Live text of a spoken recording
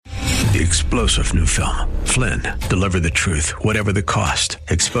the explosive new film, Flynn, deliver the truth, whatever the cost,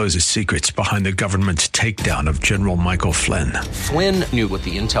 exposes secrets behind the government's takedown of General Michael Flynn. Flynn knew what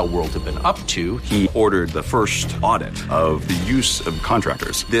the intel world had been up to. He ordered the first audit of the use of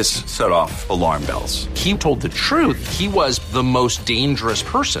contractors. This set off alarm bells. He told the truth. He was the most dangerous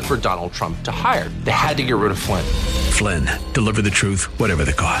person for Donald Trump to hire. They had to get rid of Flynn. Flynn, deliver the truth, whatever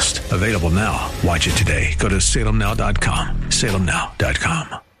the cost. Available now. Watch it today. Go to salemnow.com.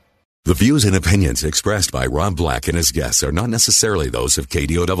 salemnow.com. The views and opinions expressed by Rob Black and his guests are not necessarily those of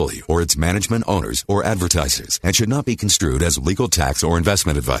KDOW or its management, owners, or advertisers and should not be construed as legal, tax, or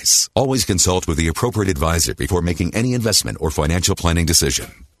investment advice. Always consult with the appropriate advisor before making any investment or financial planning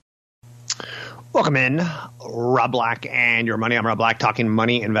decision. Welcome in, Rob Black and Your Money. I'm Rob Black, talking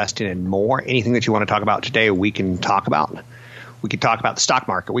money, investing, and more. Anything that you want to talk about today, we can talk about. We could talk about the stock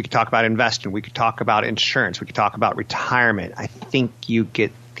market. We could talk about investing. We could talk about insurance. We could talk about retirement. I think you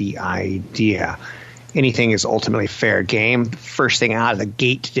get the idea. Anything is ultimately fair game. The first thing out of the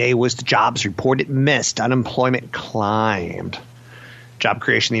gate today was the jobs report. It missed. Unemployment climbed. Job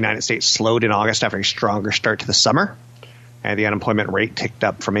creation in the United States slowed in August after a stronger start to the summer. And the unemployment rate ticked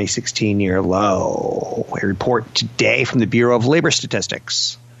up from a 16-year low. A report today from the Bureau of Labor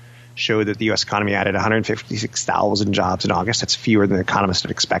Statistics showed that the U.S. economy added 156,000 jobs in August. That's fewer than economists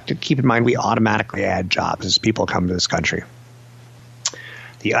had expected. Keep in mind, we automatically add jobs as people come to this country.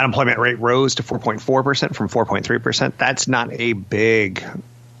 The unemployment rate rose to 4.4% from 4.3%. That's not a big,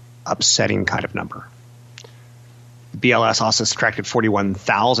 upsetting kind of number. BLS also subtracted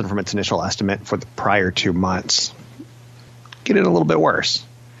 41,000 from its initial estimate for the prior 2 months. Get it a little bit worse.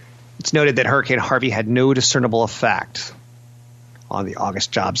 It's noted that Hurricane Harvey had no discernible effect on the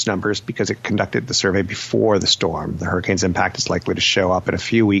August jobs numbers because it conducted the survey before the storm. The hurricane's impact is likely to show up in a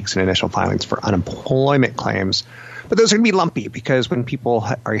few weeks in initial filings for unemployment claims. But those are going to be lumpy because when people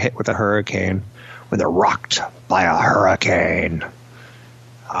are hit with a hurricane, when they're rocked by a hurricane,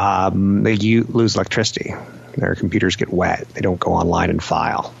 they lose electricity. Their computers get wet. They don't go online and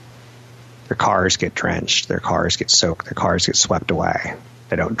file. Their cars get drenched. Their cars get soaked. Their cars get swept away.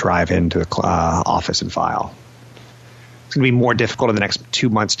 They don't drive into the office and file. It's going to be more difficult in the next 2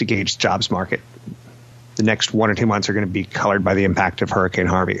 months to gauge the jobs market. The next 1 or 2 months are going to be colored by the impact of Hurricane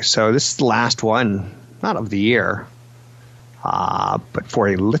Harvey. So this is the last one, not of the year, but for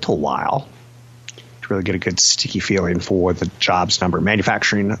a little while to really get a good sticky feeling for the jobs number.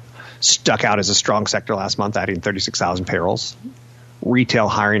 Manufacturing stuck out as a strong sector last month, adding 36,000 payrolls. Retail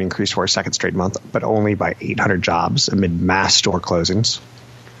hiring increased for a second straight month, but only by 800 jobs amid mass store closings.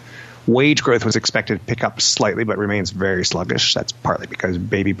 Wage growth was expected to pick up slightly, but remains very sluggish. That's partly because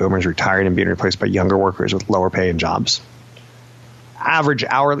baby boomers retired and being replaced by younger workers with lower paying jobs. Average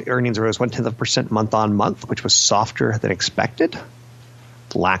hourly earnings rose 0.1% month on month, which was softer than expected.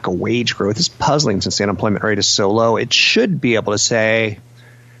 The lack of wage growth is puzzling since the unemployment rate is so low. It should be able to say,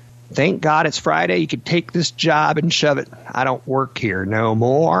 thank God it's Friday. You could take this job and shove it. I don't work here no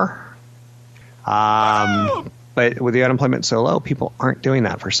more. But with the unemployment so low, people aren't doing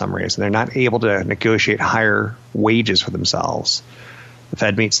that for some reason. They're not able to negotiate higher wages for themselves. The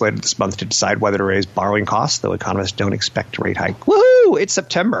Fed meets later this month to decide whether to raise borrowing costs, though economists don't expect a rate hike. Woohoo! It's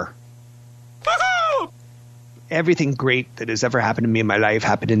September. Woohoo! Everything great that has ever happened to me in my life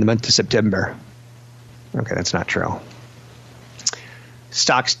happened in the month of September. Okay, that's not true.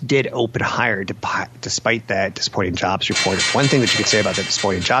 Stocks did open higher despite that disappointing jobs report. One thing that you could say about that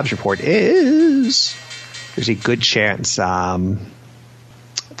disappointing jobs report is there's a good chance that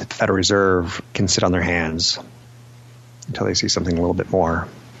the Federal Reserve can sit on their hands until they see something a little bit more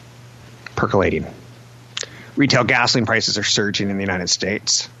percolating. Retail gasoline prices are surging in the United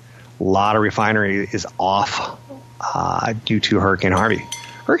States. A lot of refinery is off due to Hurricane Harvey.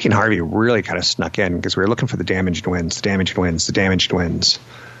 Hurricane Harvey really kind of snuck in because we were looking for the damaged winds, the damaged winds, the damaged winds.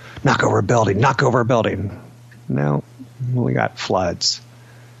 Knock over a building, knock over a building. No, we got floods.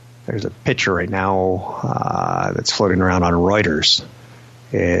 There's a picture right now that's floating around on Reuters.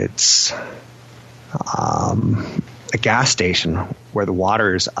 It's a gas station where the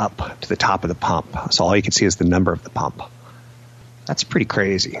water is up to the top of the pump. So all you can see is the number of the pump. That's pretty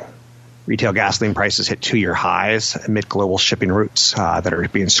crazy. Retail gasoline prices hit 2-year highs amid global shipping routes that are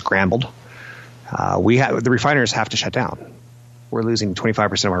being scrambled. The refiners have to shut down. We're losing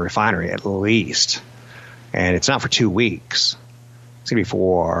 25% of our refinery at least. And it's not for 2 weeks. It's going to be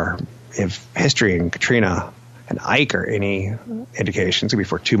for, if history and Katrina and Ike are any indication, it's going to be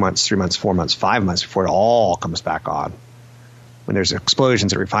for 2 months, 3 months, 4 months, 5 months before it all comes back on. When there's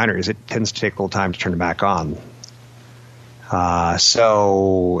explosions at refineries, it tends to take a little time to turn it back on.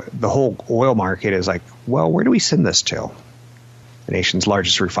 So the whole oil market is like, well, where do we send this to? The nation's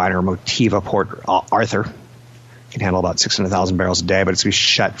largest refiner, Motiva Port Arthur, can handle about 600,000 barrels a day, but it's going to be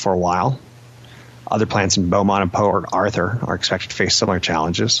shut for a while. Other plants in Beaumont and Port Arthur are expected to face similar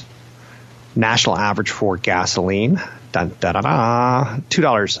challenges. National average for gasoline,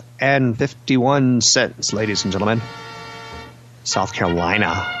 $2.51, ladies and gentlemen. South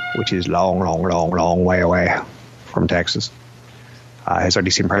Carolina, which is long way away from Texas, has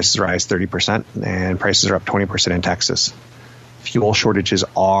already seen prices rise 30%, and prices are up 20% in Texas. Fuel shortages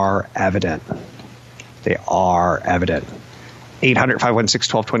are evident. They are evident.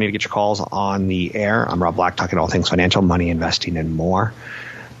 800-516-1220 to get your calls on the air. I'm Rob Black, talking all things financial, money, investing, and more.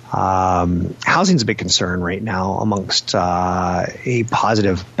 Housing is a big concern right now amongst a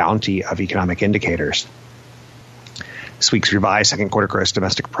positive bounty of economic indicators. This week's revised second quarter gross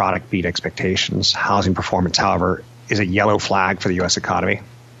domestic product beat expectations. Housing performance, however, is a yellow flag for the U.S. economy.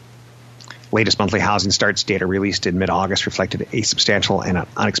 Latest monthly housing starts data released in mid-August reflected a substantial and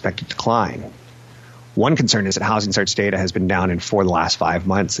unexpected decline. One concern is that housing starts data has been down for the last 5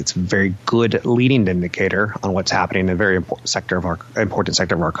 months. It's a very good leading indicator on what's happening in a very important sector of our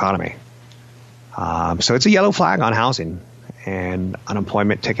economy. So it's a yellow flag on housing, and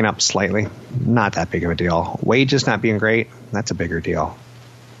unemployment ticking up slightly. Not that big of a deal. Wages not being great. That's a bigger deal.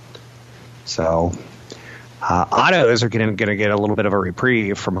 So autos are going to get a little bit of a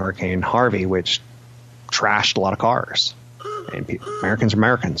reprieve from Hurricane Harvey, which trashed a lot of cars. And Americans are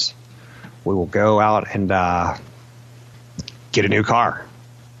Americans. We will go out and get a new car.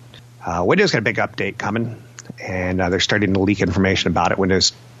 Windows got a big update coming, and they're starting to leak information about it.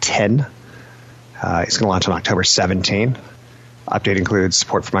 Windows 10 is going to launch on October 17. Update includes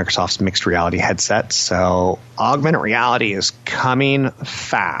support for Microsoft's mixed reality headsets. So augmented reality is coming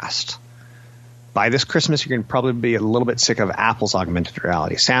fast. By this Christmas, you're going to probably be a little bit sick of Apple's augmented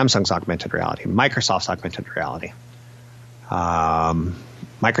reality, Samsung's augmented reality, Microsoft's augmented reality.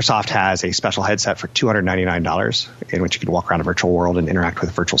 Microsoft has a special headset for $299 in which you can walk around a virtual world and interact with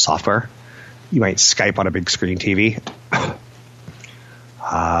virtual software. You might Skype on a big screen TV,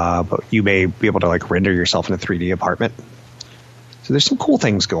 but you may be able to render yourself in a 3D apartment. So there's some cool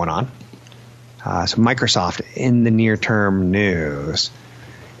things going on. So Microsoft in the near-term news.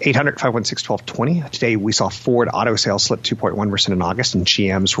 800-516-1220. Today we saw Ford auto sales slip 2.1% in August and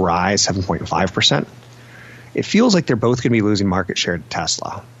GM's rise 7.5%. It feels like they're both going to be losing market share to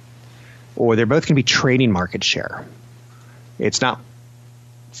Tesla, or they're both going to be trading market share. It's not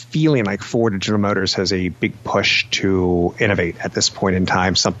feeling like Ford or General Motors has a big push to innovate at this point in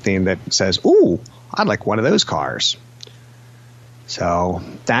time, something that says, ooh, I'd like one of those cars. So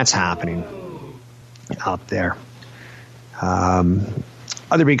that's happening out there.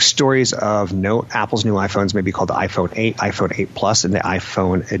 Other big stories of note, Apple's new iPhones may be called the iPhone 8, iPhone 8 Plus, and the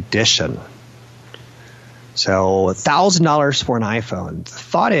iPhone Edition. So $1,000 for an iPhone. The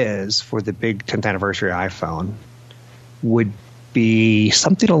thought is for the big 10th anniversary iPhone would be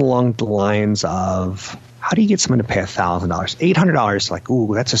something along the lines of, how do you get someone to pay $1,000? $800,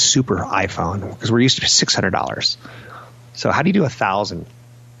 ooh, that's a super iPhone, because we're used to $600. So how do you do $1,000?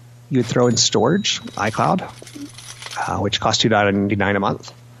 You would throw in storage, iCloud, which costs $2.99 a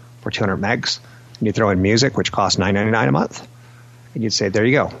month for 200 megs. And you throw in music, which costs $9.99 a month. And you'd say, there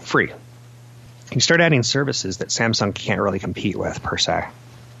you go, free. You start adding services that Samsung can't really compete with, per se.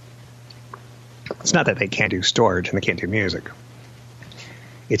 It's not that they can't do storage and they can't do music.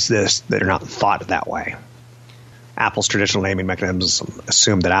 It's this, they're not thought that way. Apple's traditional naming mechanisms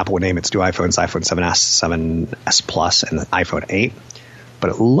assume that Apple would name its new iPhones iPhone 7S, 7S Plus, and the iPhone 8. But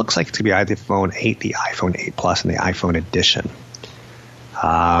it looks like it's going to be the iPhone 8, the iPhone 8 Plus, and the iPhone Edition.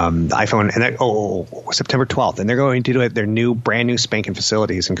 The iPhone, and September 12th, and they're going to do it. Their brand new spanking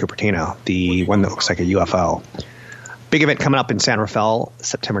facilities in Cupertino, the one that looks like a UFO. Big event coming up in San Rafael,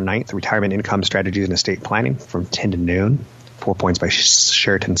 September 9th, Retirement Income Strategies and Estate Planning from 10 to noon. 4 points by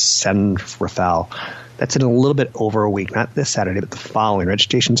Sheraton San Rafael. That's in a little bit over a week, not this Saturday, but the following.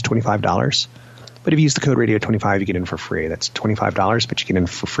 Registration's $25. But if you use the code Radio25, you get in for free. That's $25, but you get in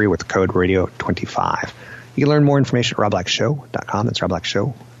for free with the code Radio25. You can learn more information at robblackshow.com. That's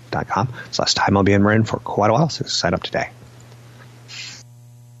robblackshow.com. It's the last time I'll be in Marin for quite a while, so sign up today.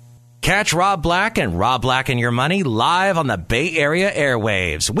 Catch Rob Black and Rob Black and Your Money live on the Bay Area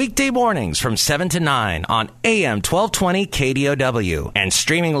airwaves, weekday mornings from 7 to 9 on AM 1220 KDOW and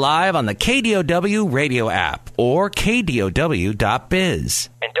streaming live on the KDOW radio app or KDOW.biz.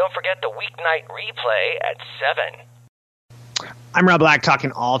 And don't forget the weeknight replay at 7. I'm Rob Black,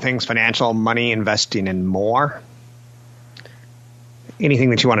 talking all things financial, money, investing, and more.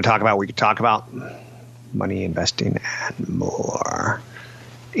 Anything that you want to talk about, we could talk about. Money, investing, and more.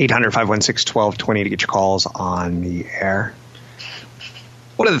 800-516-1220 to get your calls on the air.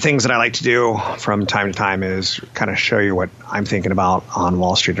 One of the things that I like to do from time to time is kind of show you what I'm thinking about on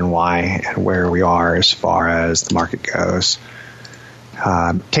Wall Street and why and where we are as far as the market goes.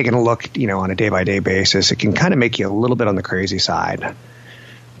 Taking a look, on a day-by-day basis, it can kind of make you a little bit on the crazy side.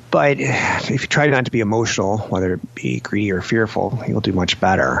 But if you try not to be emotional, whether it be greedy or fearful, you'll do much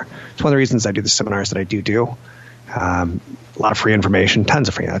better. It's one of the reasons I do the seminars that I do. A lot of free information, tons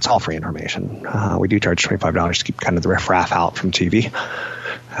of free. That's all free information. We do charge $25 to keep kind of the riffraff out from TV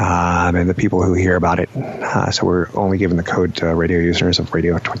and the people who hear about it. So we're only giving the code to radio users of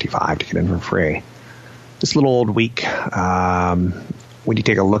Radio 25 to get in for free. This little old week, when you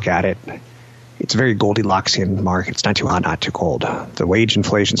take a look at it, it's a very Goldilocksian market. It's not too hot, not too cold. The wage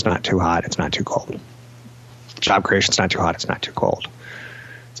inflation's not too hot. It's not too cold. Job creation's not too hot. It's not too cold.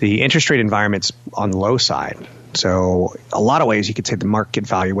 The interest rate environment's on the low side. So a lot of ways you could say the market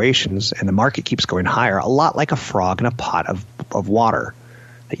valuations and the market keeps going higher, a lot like a frog in a pot of water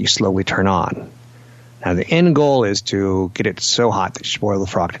that you slowly turn on. Now, the end goal is to get it so hot that you boil the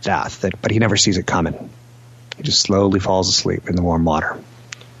frog to death, but he never sees it coming. He just slowly falls asleep in the warm water.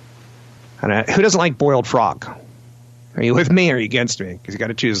 And who doesn't like boiled frog? Are you with me or are you against me? Because you got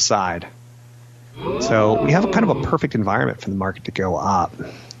to choose a side. So we have kind of a perfect environment for the market to go up.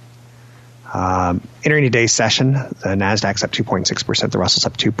 Entering today's session, the Nasdaq's up 2.6%, the Russell's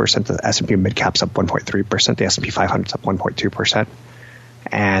up 2%, the S&P Midcap's up 1.3%, the S&P 500's up 1.2%,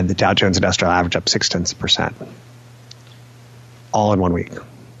 and the Dow Jones Industrial Average up 0.6%. All in 1 week.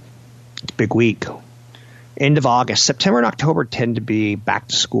 It's a big week. End of August. September and October tend to be back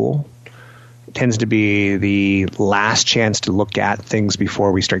to school. It tends to be the last chance to look at things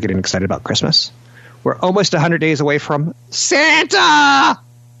before we start getting excited about Christmas. We're almost 100 days away from Santa!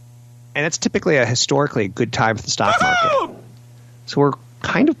 And it's typically historically a good time for the stock market. So we're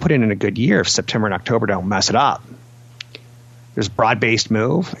kind of putting in a good year if September and October don't mess it up. There's a broad-based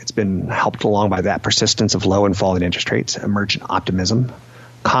move. It's been helped along by that persistence of low and falling interest rates, emergent optimism.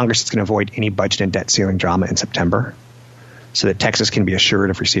 Congress is going to avoid any budget and debt ceiling drama in September so that Texas can be assured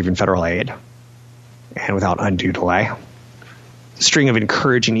of receiving federal aid and without undue delay. The string of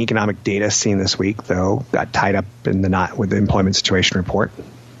encouraging economic data seen this week, though, got tied up in the knot with the employment situation report.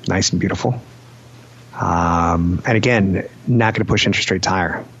 Nice and beautiful. And again, not going to push interest rates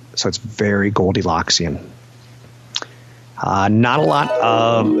higher. So it's very Goldilocksian. Not a lot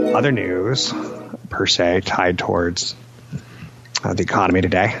of other news, per se, tied towards the economy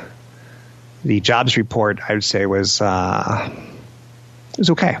today. The jobs report, I would say, was okay.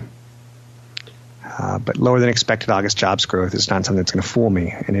 But lower than expected August jobs growth is not something that's going to fool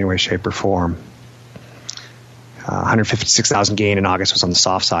me in any way, shape, or form. 156,000 gain in August was on the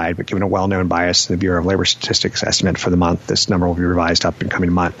soft side, but given a well-known bias in the Bureau of Labor Statistics estimate for the month, this number will be revised up in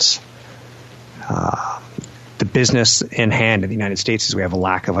coming months. The business in hand in the United States is we have a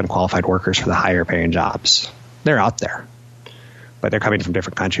lack of unqualified workers for the higher-paying jobs. They're out there, but they're coming from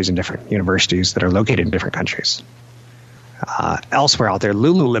different countries and different universities that are located in different countries. Elsewhere out there,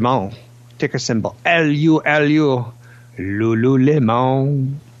 Lululemon, ticker symbol LULU,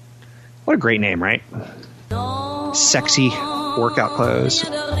 Lululemon. What a great name, right? Sexy workout clothes,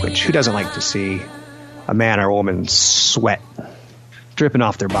 which who doesn't like to see a man or a woman sweat dripping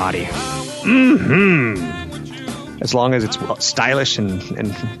off their body? As long as it's stylish and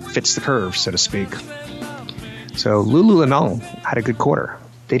fits the curve, so to speak. So Lululemon had a good quarter.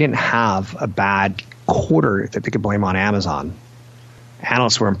 They didn't have a bad quarter that they could blame on Amazon.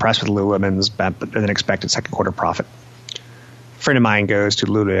 Analysts were impressed with Lululemon's better than expected second quarter profit. A friend of mine goes to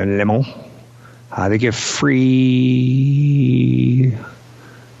Lululemon. They give free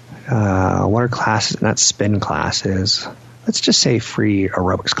what are classes? Not spin classes. Let's just say free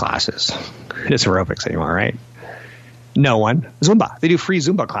aerobics classes. It is aerobics anymore, right? No one. Zumba. They do free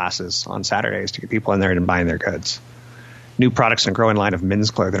Zumba classes on Saturdays to get people in there and buying their goods. New products and a growing line of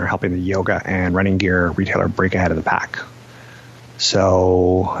men's clothing are helping the yoga and running gear retailer break ahead of the pack.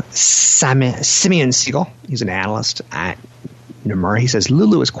 So Simeon Siegel, he's an analyst at Nomura. He says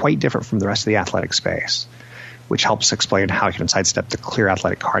Lulu is quite different from the rest of the athletic space, which helps explain how he can sidestep the clear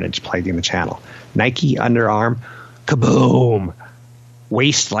athletic carnage plaguing the channel. Nike, Under Armour, kaboom!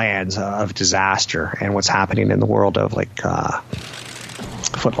 Wastelands of disaster and what's happening in the world of Foot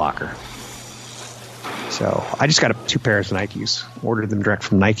Locker. So I just got 2 pairs of Nikes, ordered them direct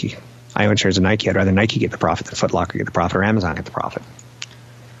from Nike. I own shares of Nike. I'd rather Nike get the profit than Foot Locker get the profit or Amazon get the profit.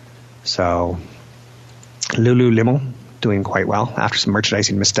 So Lululemon doing quite well. After some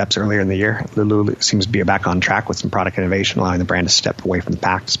merchandising missteps earlier in the year, Lulu seems to be back on track with some product innovation, allowing the brand to step away from the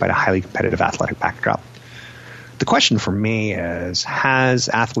pack despite a highly competitive athletic backdrop. The question for me is, has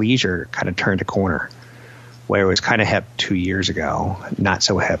athleisure kind of turned a corner? where it was kind of hip 2 years ago, not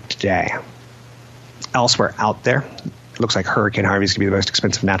so hip today. Elsewhere out there, it looks like Hurricane Harvey is going to be the most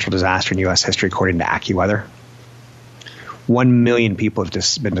expensive natural disaster in U.S. history, according to AccuWeather. 1 million people have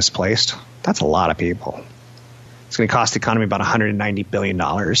just been displaced. That's a lot of people. It's going to cost the economy about $190 billion.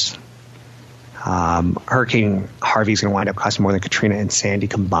 Hurricane Harvey is going to wind up costing more than Katrina and Sandy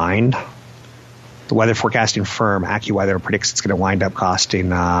combined. The weather forecasting firm AccuWeather predicts it's going to wind up costing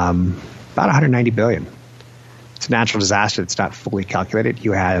about $190 billion. It's a natural disaster that's not fully calculated.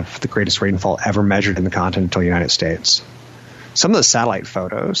 You have the greatest rainfall ever measured in the continental United States. Some of the satellite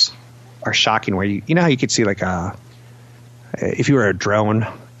photos are shocking, where you know how you could see like if you were a drone,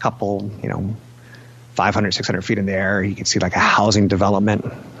 couple, 500, 600 feet in the air, you could see like a housing development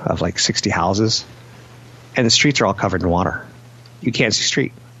of like 60 houses, and the streets are all covered in water. You can't see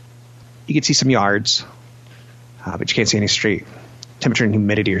street. You can see some yards, but you can't see any street. Temperature and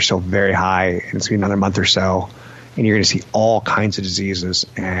humidity are still very high, and it's going to be another month or so, and you're going to see all kinds of diseases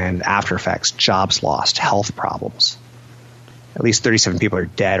and after effects, jobs lost, health problems. At least 37 people are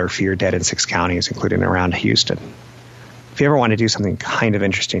dead or fear dead in 6 counties, including around Houston. If you ever want to do something kind of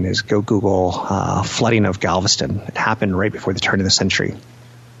interesting, is go Google flooding of Galveston. It happened right before the turn of the century,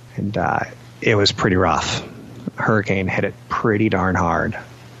 and it was pretty rough. A hurricane hit it pretty darn hard.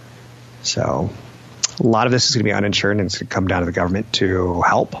 So a lot of this is going to be uninsured, and it's going to come down to the government to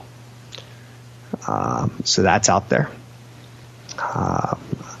help. So that's out there.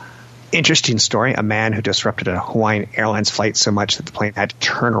 Interesting story. A man who disrupted a Hawaiian Airlines flight so much that the plane had to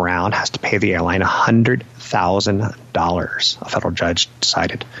turn around has to pay the airline $100,000, a federal judge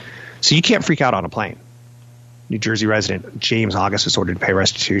decided. So you can't freak out on a plane. New Jersey resident James August was ordered to pay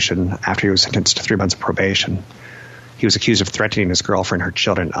restitution after he was sentenced to 3 months of probation. He was accused of threatening his girlfriend, her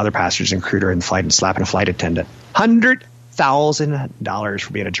children, other passengers, and crew during the flight, and slapping a flight attendant. $100,000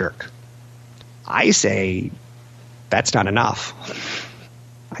 for being a jerk. I say that's not enough.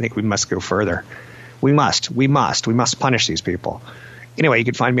 I think we must go further. We must punish these people. Anyway, you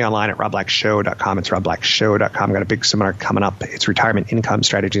can find me online at robblackshow.com. It's robblackshow.com. I've got a big seminar coming up. It's retirement income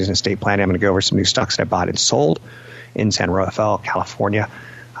strategies and estate planning. I'm going to go over some new stocks that I bought and sold in San Rafael, California,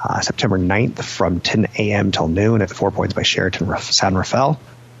 September 9th from 10 a.m. till noon at the 4 Points by Sheraton San Rafael.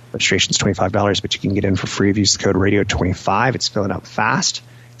 Registration's $25, but you can get in for free if you use the code radio25. It's filling up fast.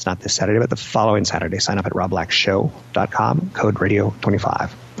 It's not this Saturday, but the following Saturday. Sign up at robblackshow.com, code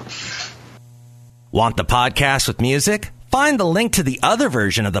radio25. Want the podcast with music? Find the link to the other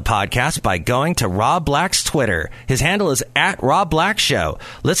version of the podcast by going to Rob Black's Twitter. His handle is @RobBlackShow.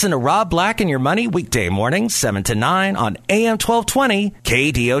 Listen to Rob Black and Your Money weekday mornings, 7 to 9 on AM 1220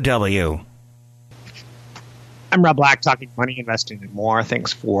 KDOW. I'm Rob Black, talking money, investing, and more.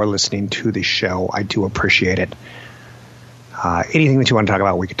 Thanks for listening to the show. I do appreciate it. Anything that you want to talk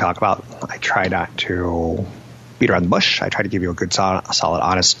about, we could talk about. I try not to beat around the bush. I try to give you a good, solid,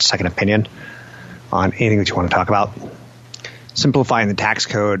 honest second opinion on anything that you want to talk about. Simplifying the tax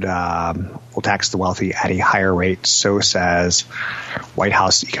code will tax the wealthy at a higher rate, so says White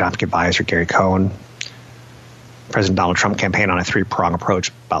House economic advisor Gary Cohn. President Donald Trump campaigned on a 3-prong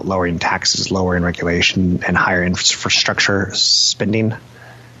approach about lowering taxes, lowering regulation, and higher infrastructure spending.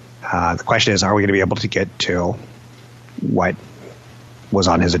 The question is, are we going to be able to get to what was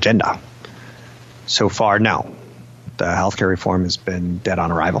on his agenda? So far, no. The healthcare reform has been dead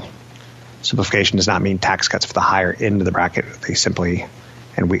on arrival. Simplification does not mean tax cuts for the higher end of the bracket. They simply,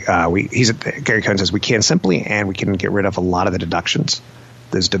 and Gary Cohn says we can simply, and we can get rid of a lot of the deductions.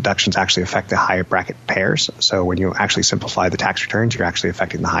 Those deductions actually affect the higher bracket payers. So when you actually simplify the tax returns, you're actually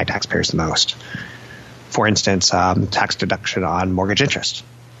affecting the high taxpayers the most. For instance, tax deduction on mortgage interest.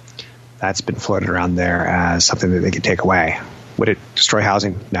 That's been floated around there as something that they could take away. Would it destroy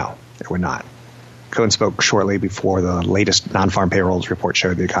housing? No, it would not. Cohn spoke shortly before the latest non-farm payrolls report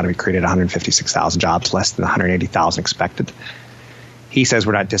showed the economy created 156,000 jobs, less than 180,000 expected. He says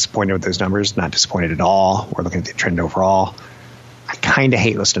we're not disappointed with those numbers, not disappointed at all. We're looking at the trend overall. I kind of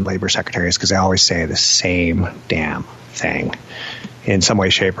hate listening to labor secretaries because they always say the same damn thing in some way,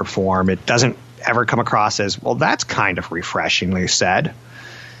 shape, or form. It doesn't ever come across as, well, that's kind of refreshingly said.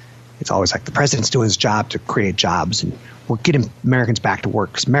 It's always like the president's doing his job to create jobs, and we're getting Americans back to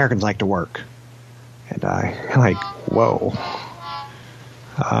work because Americans like to work. And I'm like, whoa.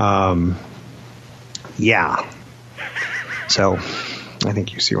 Yeah. So I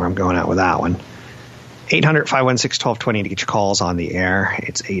think you see where I'm going at with that one. 800-516-1220 to get your calls on the air.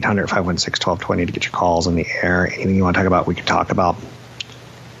 It's 800-516-1220 to get your calls on the air. Anything you want to talk about, we can talk about.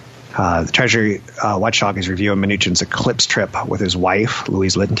 The Treasury watchdog is reviewing Mnuchin's Eclipse trip with his wife,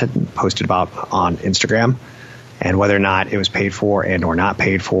 Louise Linton, posted about on Instagram. and whether or not it was paid for and or not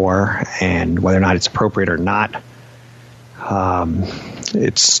paid for, and whether or not it's appropriate or not.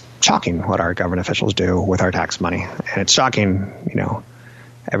 It's shocking what our government officials do with our tax money. And it's shocking,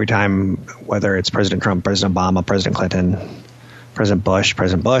 every time, whether it's President Trump, President Obama, President Clinton, President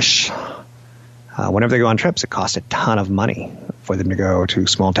Bush, whenever they go on trips, it costs a ton of money for them to go to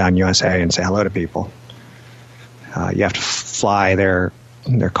small town USA and say hello to people. You have to fly their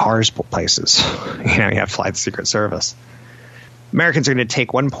cars places. You have to fly the Secret Service. Americans are going to take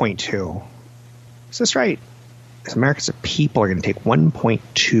 1.2. Is this right? Americans, people are going to take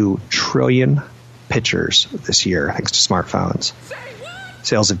 1.2 trillion pictures this year thanks to smartphones.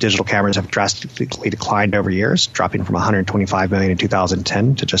 Sales of digital cameras have drastically declined over years, dropping from 125 million in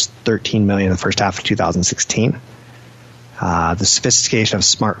 2010 to just 13 million in the first half of 2016. The sophistication of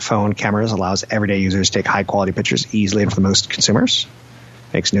smartphone cameras allows everyday users to take high-quality pictures easily and for most consumers.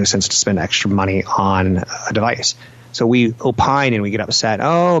 Makes no sense to spend extra money on a device. So we opine and we get upset.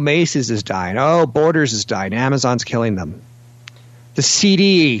 Oh, Macy's is dying. Oh, Borders is dying. Amazon's killing them. The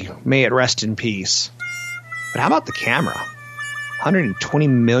CD, may it rest in peace. But how about the camera? 120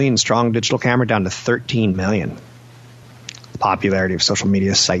 million strong digital camera down to 13 million. The popularity of social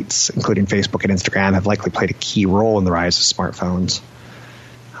media sites, including Facebook and Instagram, have likely played a key role in the rise of smartphones.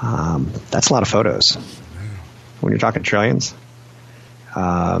 That's a lot of photos. When you're talking trillions.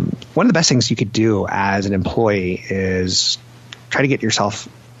 One of the best things you could do as an employee is try to get yourself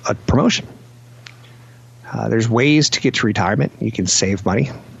a promotion. There's ways to get to retirement. You can save money.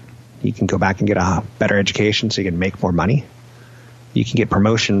 You can go back and get a better education so you can make more money. You can get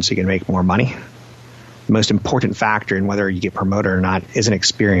promotions so you can make more money. The most important factor in whether you get promoted or not isn't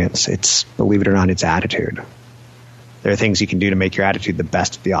experience. It's, believe it or not, it's attitude. There are things you can do to make your attitude the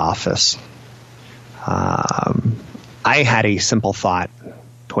best at the office. I had a simple thought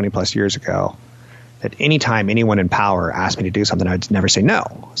 20 plus years ago that anytime anyone in power asked me to do something, I'd never say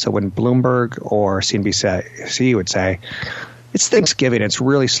no. So when Bloomberg or CNBC would say, it's Thanksgiving, it's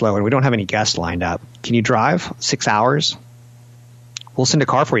really slow, and we don't have any guests lined up. Can you drive 6 hours? We'll send a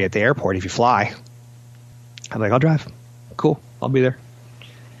car for you at the airport if you fly. I'm like, I'll drive. Cool. I'll be there.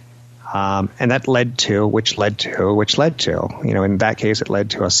 And that led to, in that case, it led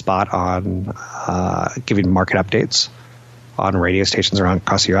to a spot on giving market updates on radio stations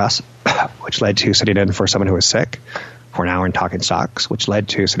across the U.S., which led to sitting in for someone who was sick for an hour and talking stocks, which led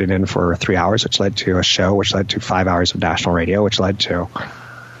to sitting in for 3 hours, which led to a show, which led to 5 hours of national radio, which led to,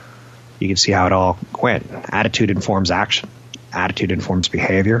 you can see how it all went. Attitude informs action. Attitude informs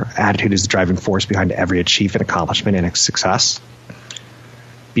behavior. Attitude is the driving force behind every achievement, accomplishment, and success.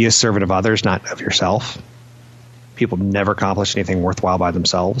 Be a servant of others, not of yourself. People never accomplish anything worthwhile by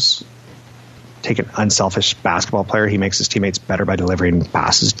themselves. Take an unselfish basketball player. He makes his teammates better by delivering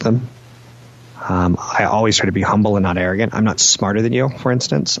passes to them. I always try to be humble and not arrogant. I'm not smarter than you, for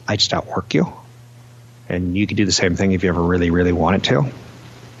instance. I just outwork you. And you can do the same thing if you ever really, really wanted to.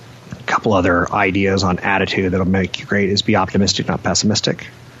 A couple other ideas on attitude that'll make you great is be optimistic, not pessimistic.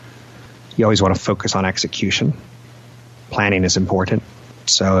 You always want to focus on execution. Planning is important.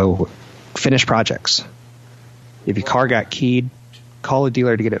 So finish projects. If your car got keyed, call a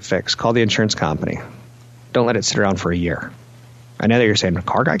dealer to get it fixed. Call the insurance company. Don't let it sit around for a year. I know that you're saying, the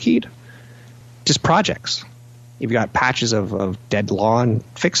car got keyed? Just projects. If you got patches of dead lawn,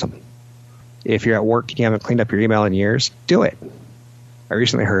 fix them. If you're at work and you haven't cleaned up your email in years, do it. I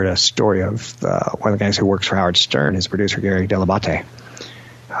recently heard a story of one of the guys who works for Howard Stern, his producer, Gary Delabate.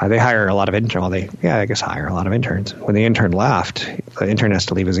 They hire a lot of interns. Hire a lot of interns. When the intern left, the intern has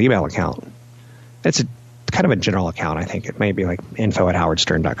to leave his email account. It's kind of a general account, I think. It may be like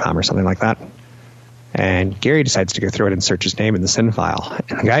info@howardstern.com or something like that. And Gary decides to go through it and search his name in the SIN file.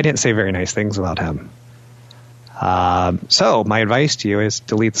 And the guy didn't say very nice things about him. So my advice to you is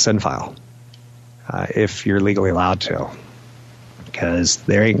delete the SIN file if you're legally allowed to, because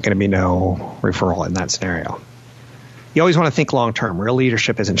there ain't going to be no referral in that scenario. You always want to think long-term. Real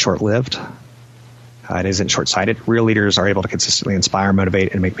leadership isn't short-lived. It isn't short-sighted. Real leaders are able to consistently inspire,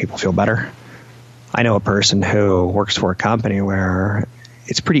 motivate, and make people feel better. I know a person who works for a company where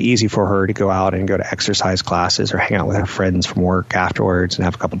it's pretty easy for her to go out and go to exercise classes or hang out with her friends from work afterwards and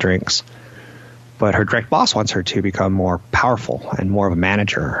have a couple drinks. But her direct boss wants her to become more powerful and more of a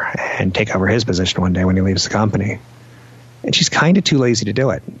manager and take over his position one day when he leaves the company. And she's kind of too lazy to do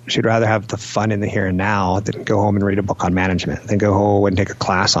it. She'd rather have the fun in the here and now than go home and read a book on management, than go home and take a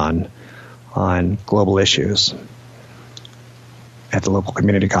class on global issues at the local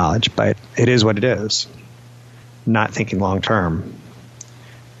community college. But it is what it is. Not thinking long term.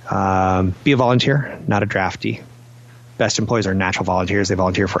 Be a volunteer, not a draftee. Best employees are natural volunteers. They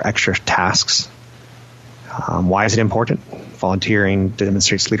volunteer for extra tasks. Why is it important? Volunteering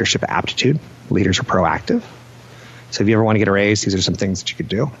demonstrates leadership aptitude. Leaders are proactive. So if you ever want to get a raise, these are some things that you could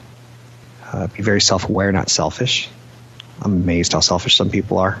do. Be very self-aware, not selfish. I'm amazed how selfish some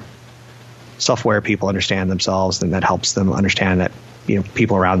people are. Self-aware people understand themselves, and that helps them understand that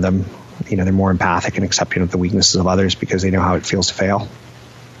people around them, they're more empathic and accepting of the weaknesses of others because they know how it feels to fail.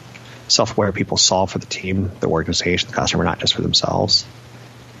 Self-aware people solve for the team, the organization, the customer, not just for themselves.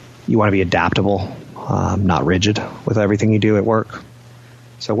 You want to be adaptable, not rigid with everything you do at work.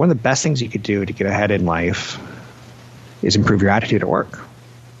 So one of the best things you could do to get ahead in life is improve your attitude at work.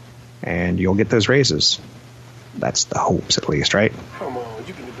 And you'll get those raises. That's the hopes, at least, right? Come on,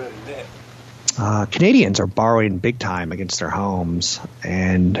 you can do better than that. Canadians are borrowing big time against their homes,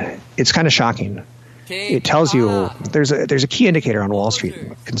 and it's kind of shocking. It tells you there's a key indicator on Wall Street,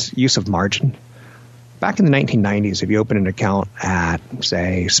 use of margin. Back in the 1990s, if you open an account at,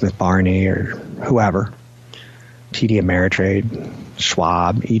 say, Smith Barney or whoever, TD Ameritrade,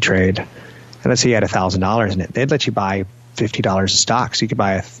 Schwab, E-Trade, and let's say you had $1,000 in it, they'd let you buy $50 of stock. So you could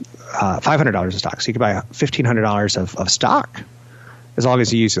buy $500 of stock. So you could buy $1,500 of stock as long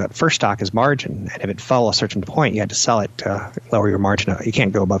as you use that first stock as margin. And if it fell a certain point, you had to sell it to lower your margin. You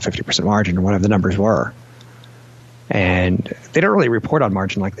can't go above 50% margin or whatever the numbers were. And they don't really report on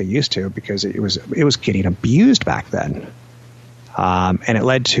margin like they used to because it was getting abused back then. And it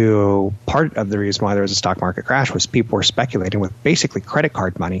led to part of the reason why there was a stock market crash was people were speculating with basically credit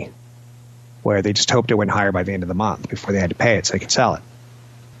card money where they just hoped it went higher by the end of the month before they had to pay it so they could sell it.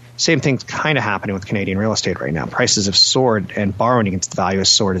 Same thing's kind of happening with Canadian real estate right now. Prices have soared and borrowing against the value has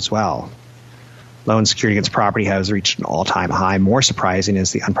soared as well. Loan security against property has reached an all-time high. More surprising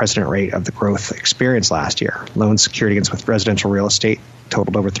is the unprecedented rate of the growth experienced last year. Loan security against with residential real estate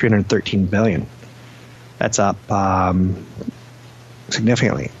totaled over $313 billion. That's up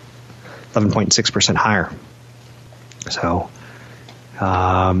significantly, 11.6% higher. So,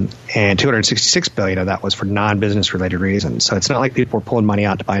 and $266 billion of that was for non-business related reasons. So it's not like people were pulling money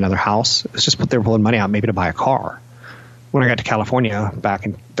out to buy another house. It's just they were pulling money out maybe to buy a car. When I got to California back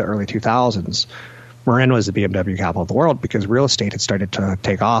in the early 2000s, Marin was the BMW capital of the world because real estate had started to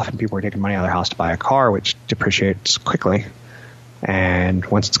take off and people were taking money out of their house to buy a car, which depreciates quickly. And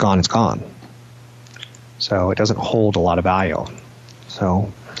once it's gone, it's gone. So it doesn't hold a lot of value.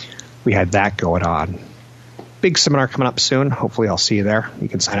 So we had that going on. Big seminar coming up soon. Hopefully I'll see you there. You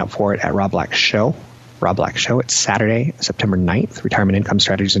can sign up for it at Rob Black Show. Rob Black Show. It's Saturday, September 9th. Retirement Income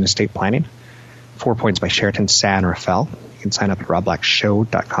Strategies and Estate Planning. 4 Points by Sheraton San Rafael. You can sign up at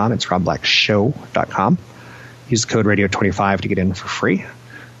robblackshow.com. It's robblackshow.com. Use the code radio25 to get in for free.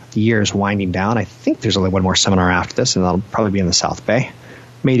 The year is winding down. I think there's only one more seminar after this, and that'll probably be in the South Bay.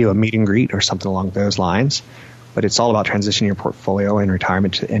 May do a meet and greet or something along those lines. But it's all about transitioning your portfolio and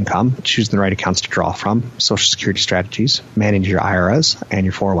retirement to income, choosing the right accounts to draw from, Social Security strategies, manage your IRAs and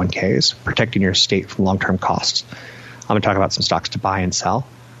your 401ks, protecting your estate from long-term costs. I'm going to talk about some stocks to buy and sell.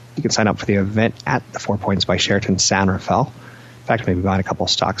 You can sign up for the event at the 4 Points by Sheraton San Rafael. In fact, maybe buying a couple of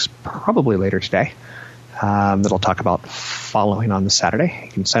stocks probably later today that'll talk about following on the Saturday.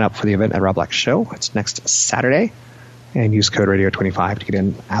 You can sign up for the event at Rob Black Show. It's next Saturday. And use code radio25 to get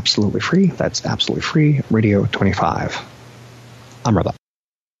in absolutely free. That's absolutely free, radio25. I'm Rob Black.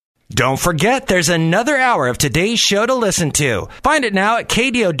 Don't forget, there's another hour of today's show to listen to. Find it now at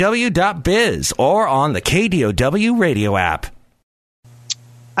kdow.biz or on the KDOW radio app.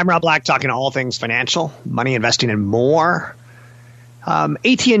 I'm Rob Black, talking all things financial, money, investing, and more.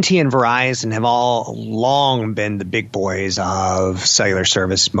 AT&T and Verizon have all long been the big boys of cellular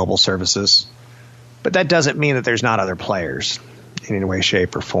service, mobile services. But that doesn't mean that there's not other players in any way,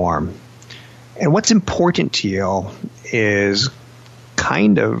 shape, or form. And what's important to you is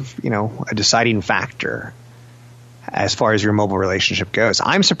kind of, a deciding factor as far as your mobile relationship goes.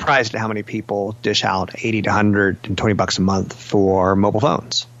 I'm surprised at how many people dish out $80 to $120 a month for mobile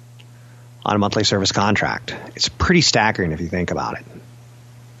phones on a monthly service contract. It's pretty staggering if you think about it.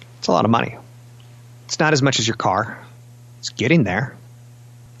 It's a lot of money. It's not as much as your car. It's getting there.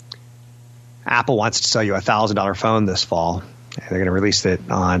 Apple wants to sell you a $1,000 phone this fall. They're going to release it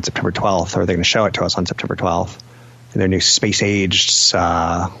on September 12th, or they're going to show it to us on September 12th in their new space-aged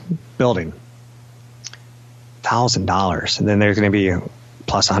building. $1,000. And then there's going to be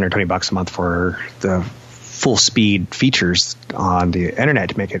plus $120 a month for the full-speed features on the internet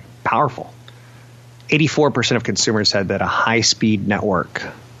to make it powerful. 84% of consumers said that a high-speed network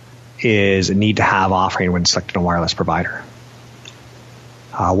is a need-to-have offering when selecting a wireless provider.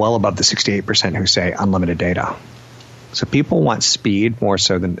 Well above the 68% who say unlimited data. So people want speed more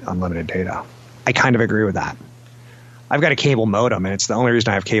so than unlimited data. I kind of agree with that. I've got a cable modem, and it's the only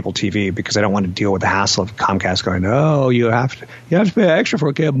reason I have cable TV because I don't want to deal with the hassle of Comcast going, oh, you have to pay extra for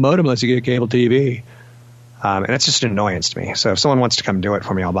a cable modem unless you get cable TV. And that's just an annoyance to me. So if someone wants to come do it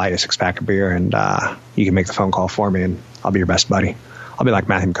for me, I'll buy you a 6-pack of beer, and you can make the phone call for me, and I'll be your best buddy. I'll be like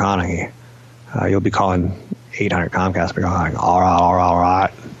Matthew McConaughey. You'll be calling 800 Comcast, be going, all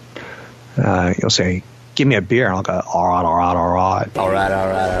right. You'll say, give me a beer, and I'll go, all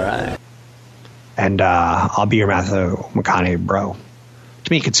right. And I'll be your Matthew McConaughey bro.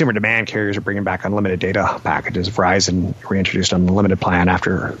 To me, consumer demand carriers are bringing back unlimited data packages. Verizon reintroduced an unlimited plan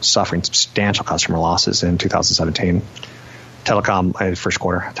after suffering substantial customer losses in 2017. First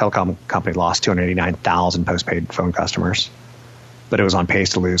quarter, telecom company lost 289,000 postpaid phone customers, but it was on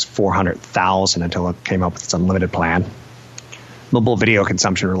pace to lose 400,000 until it came up with its unlimited plan. Mobile video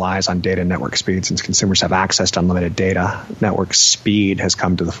consumption relies on data and network speed. Since consumers have access to unlimited data, network speed has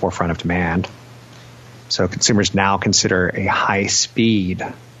come to the forefront of demand. So consumers now consider a high-speed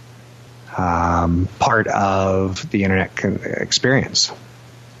part of the internet experience.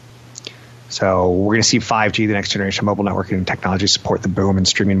 So we're going to see 5G, the next generation mobile networking technology, support the boom in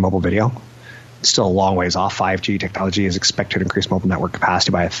streaming mobile video. It's still a long ways off. 5G technology is expected to increase mobile network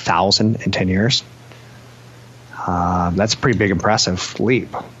capacity by 1,000 in 10 years. That's a pretty big, impressive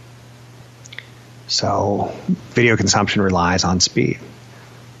leap. So video consumption relies on speed.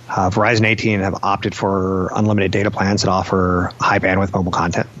 Verizon and AT&T have opted for unlimited data plans that offer high bandwidth mobile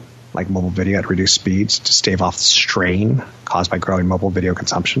content, like mobile video at reduced speeds, to stave off the strain caused by growing mobile video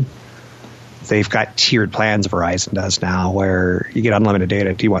consumption. They've got tiered plans, Verizon does now, where you get unlimited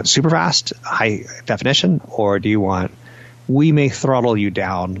data. Do you want super fast, high definition, or do you want, we may throttle you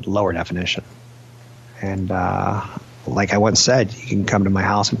down, lower definition? And like I once said, you can come to my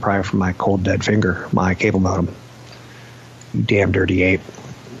house and pry from my cold, dead finger my cable modem. You damn dirty ape.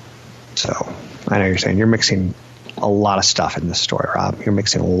 So I know you're saying you're mixing a lot of stuff in this story, Rob. You're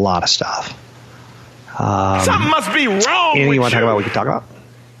mixing a lot of stuff. Something must be wrong. Anything you want to talk about, we can talk about.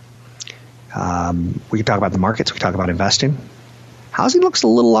 We can talk about the markets. We can talk about investing. Housing looks a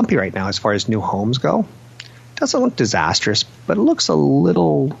little lumpy right now as far as new homes go. It doesn't look disastrous, but it looks a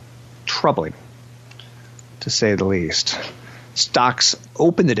little troubling, to say the least. Stocks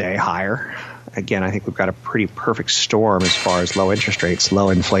open the day higher. Again, I think we've got a pretty perfect storm as far as low interest rates, low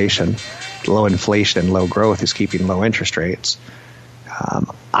inflation. Low inflation and low growth is keeping low interest rates.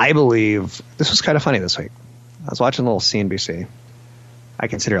 I believe this was kind of funny this week. I was watching a little CNBC. I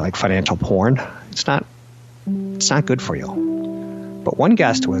consider it like financial porn. It's not good for you. But one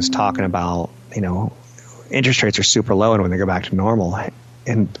guest was talking about, interest rates are super low and when they go back to normal.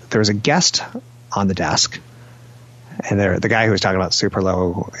 And there was a guest on the desk. And the guy who was talking about super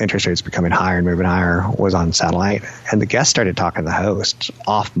low interest rates becoming higher and moving higher was on satellite. And the guest started talking to the host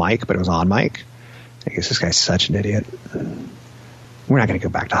off mic, but it was on mic. I guess this guy's such an idiot. We're not going to go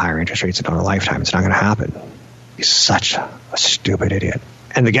back to higher interest rates in our lifetime. It's not going to happen. He's such a stupid idiot.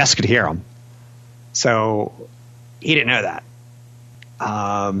 And the guest could hear him. So he didn't know that.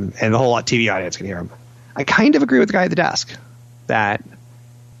 And the whole TV audience could hear him. I kind of agree with the guy at the desk that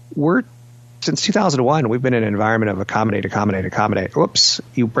since 2001, we've been in an environment of accommodate. Whoops,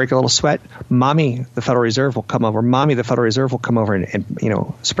 you break a little sweat. Mommy, the Federal Reserve will come over. Mommy, the Federal Reserve will come over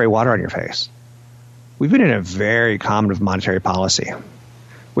and spray water on your face. We've been in a very accommodative monetary policy.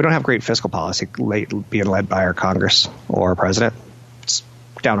 We don't have great fiscal policy being led by our Congress or our president. It's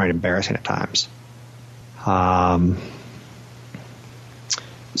downright embarrassing at times.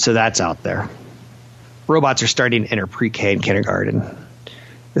 So that's out there. Robots are starting to enter pre-K and kindergarten.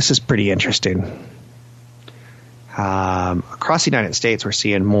 This is pretty interesting. Across the United States, we're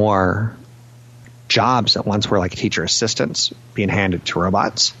seeing more jobs that once were like teacher assistants being handed to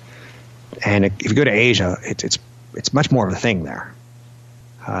robots. And if you go to Asia, it's much more of a thing there.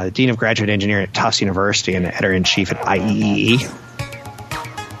 The Dean of Graduate Engineering at Tufts University and the editor-in-chief at IEEE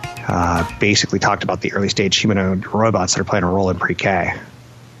basically talked about the early-stage humanoid robots that are playing a role in pre-K.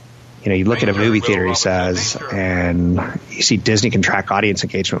 You look at a movie theater, he says, and you see Disney can track audience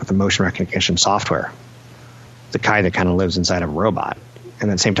engagement with the motion recognition software, the kind that kind of lives inside of a robot. And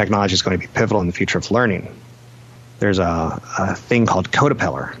that same technology is going to be pivotal in the future of learning. There's a thing called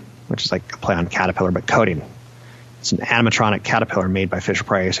Codapillar, which is like a play on caterpillar, but coding. It's an animatronic caterpillar made by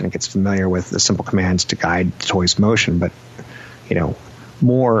Fisher-Price, and it gets familiar with the simple commands to guide the toy's motion. But,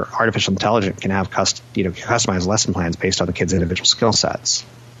 more artificial intelligence can have customized lesson plans based on the kid's individual skill sets.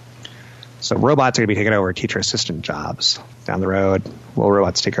 So robots are going to be taking over teacher assistant jobs. Down the road, will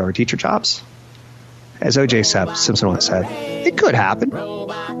robots take over teacher jobs? As O.J. Simpson once said, it could happen.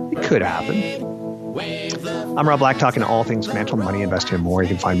 It could happen. I'm Rob Black, talking all things financial, money, investing, and more. You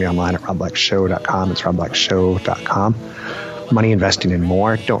can find me online at robblackshow.com. It's robblackshow.com. Money, investing, and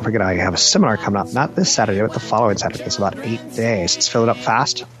more. Don't forget, I have a seminar coming up, not this Saturday, but the following Saturday. It's about 8 days. Let's fill it up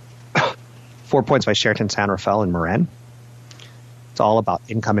fast. 4 Points by Sheraton San Rafael in Marin. It's all about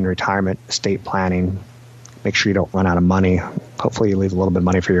income and retirement, estate planning. Make sure you don't run out of money. Hopefully you leave a little bit of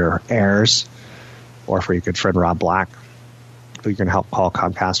money for your heirs or for your good friend Rob Black, who you can help Paul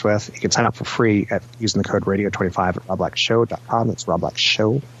Comcast with. You can sign up for free at using the code radio25 at robblackshow.com. That's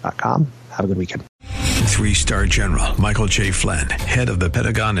robblackshow.com. Have a good weekend. 3-star General Michael J. Flynn, head of the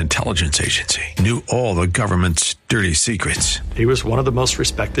Pentagon Intelligence Agency, knew all the government's dirty secrets. He was one of the most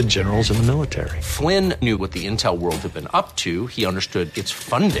respected generals in the military. Flynn knew what the intel world had been up to. He understood its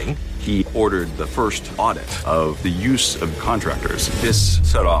funding. He ordered the first audit of the use of contractors. This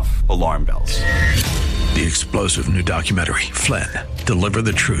set off alarm bells. The explosive new documentary, Flynn, Deliver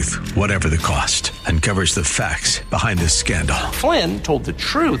the Truth, Whatever the Cost, uncovers the facts behind this scandal. Flynn told the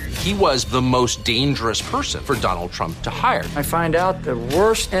truth. He was the most dangerous person for Donald Trump to hire. I find out the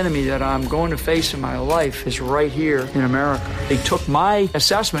worst enemy that I'm going to face in my life is right here in America. They took my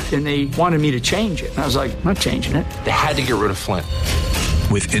assessment and they wanted me to change it. And I was like, I'm not changing it. They had to get rid of Flynn.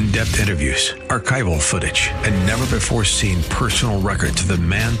 With in-depth interviews, archival footage, and never-before-seen personal records of the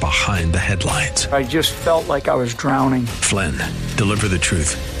man behind the headlines. I just felt like I was drowning. Flynn, Deliver the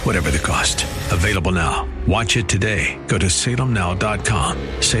Truth, Whatever the Cost. Available now. Watch it today. Go to salemnow.com.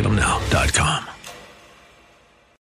 salemnow.com.